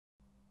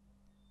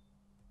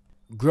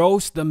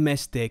Gross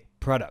domestic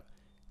product.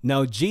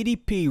 Now,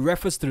 GDP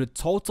refers to the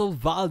total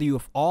value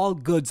of all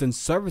goods and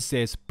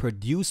services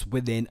produced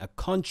within a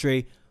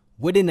country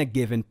within a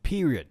given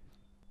period.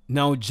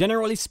 Now,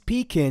 generally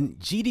speaking,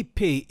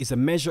 GDP is a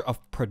measure of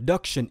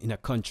production in a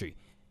country.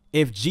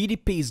 If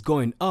GDP is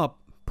going up,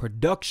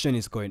 production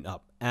is going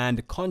up, and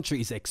the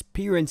country is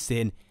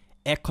experiencing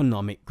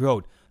economic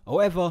growth.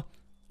 However,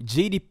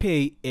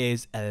 GDP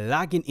is a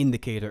lagging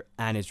indicator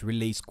and is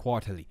released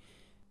quarterly.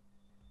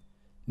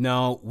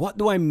 Now, what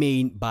do I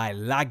mean by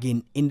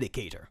lagging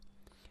indicator?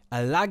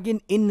 A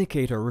lagging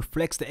indicator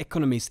reflects the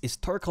economy's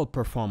historical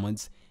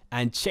performance,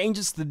 and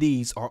changes to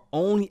these are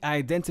only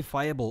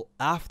identifiable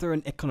after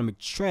an economic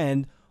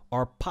trend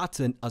or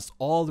pattern has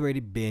already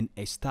been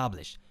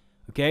established.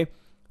 Okay,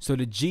 so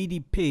the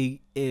GDP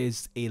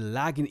is a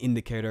lagging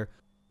indicator,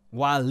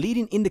 while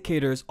leading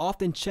indicators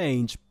often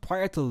change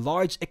prior to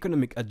large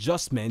economic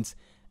adjustments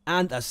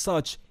and as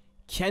such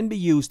can be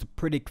used to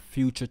predict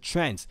future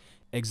trends.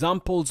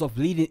 Examples of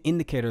leading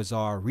indicators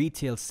are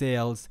retail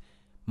sales,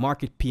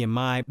 market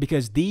PMI,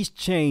 because these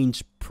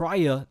change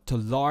prior to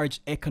large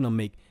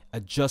economic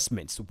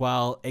adjustments,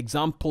 while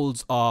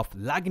examples of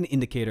lagging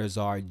indicators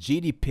are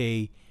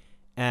GDP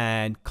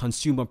and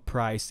consumer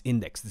price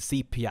index, the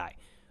CPI.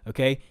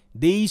 Okay,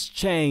 these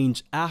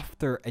change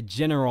after a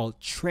general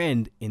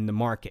trend in the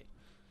market.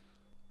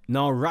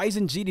 Now,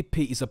 rising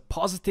GDP is a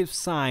positive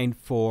sign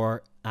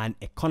for an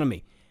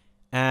economy,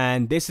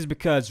 and this is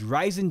because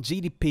rising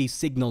GDP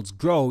signals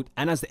growth,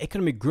 and as the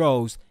economy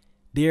grows,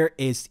 there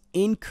is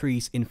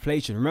increased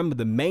inflation. Remember,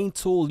 the main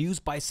tool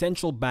used by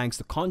central banks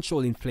to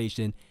control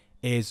inflation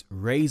is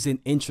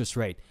raising interest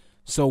rate.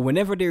 So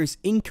whenever there is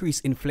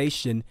increased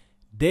inflation,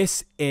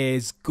 this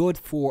is good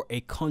for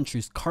a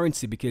country's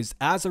currency, because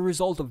as a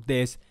result of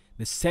this,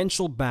 the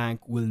central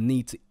bank will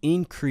need to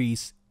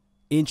increase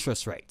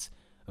interest rates.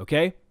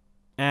 Okay?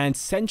 And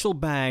central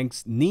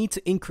banks need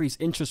to increase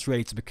interest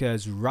rates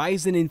because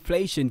rising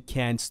inflation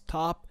can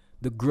stop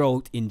the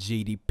growth in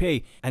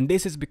GDP. And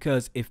this is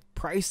because if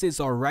prices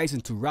are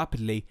rising too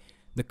rapidly,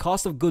 the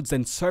cost of goods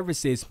and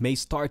services may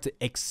start to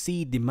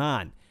exceed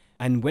demand.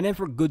 And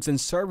whenever goods and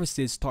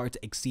services start to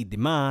exceed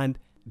demand,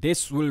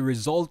 this will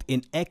result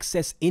in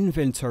excess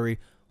inventory,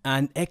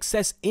 and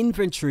excess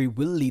inventory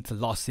will lead to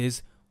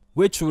losses,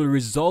 which will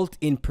result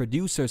in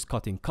producers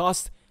cutting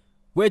costs,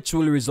 which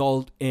will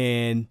result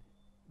in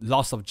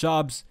loss of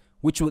jobs,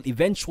 which will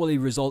eventually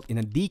result in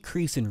a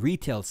decrease in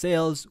retail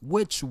sales,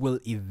 which will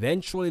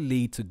eventually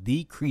lead to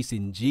decrease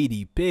in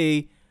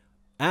GDP,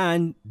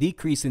 and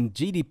decrease in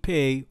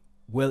GDP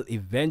will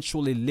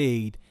eventually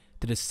lead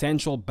to the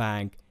central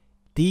bank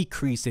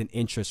decrease in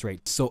interest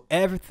rates. So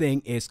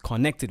everything is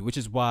connected, which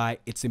is why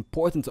it's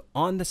important to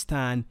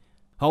understand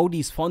how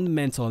these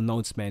fundamental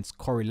announcements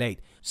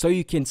correlate, so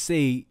you can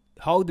see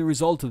how the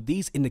result of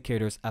these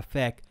indicators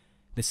affect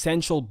the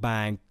central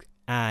bank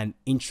and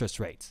interest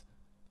rates.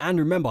 And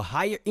remember,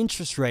 higher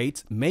interest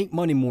rates make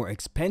money more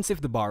expensive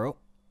to borrow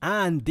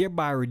and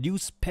thereby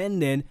reduce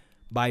spending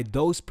by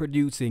those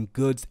producing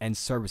goods and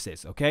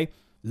services. Okay,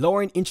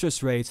 lowering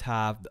interest rates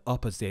have the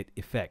opposite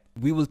effect.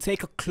 We will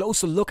take a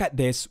closer look at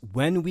this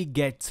when we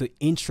get to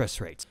interest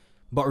rates.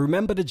 But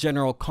remember the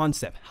general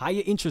concept: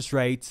 higher interest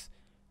rates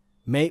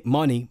make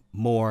money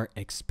more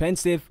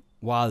expensive,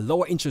 while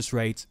lower interest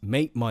rates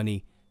make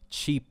money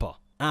cheaper,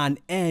 and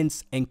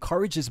hence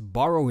encourages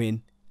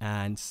borrowing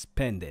and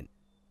spending.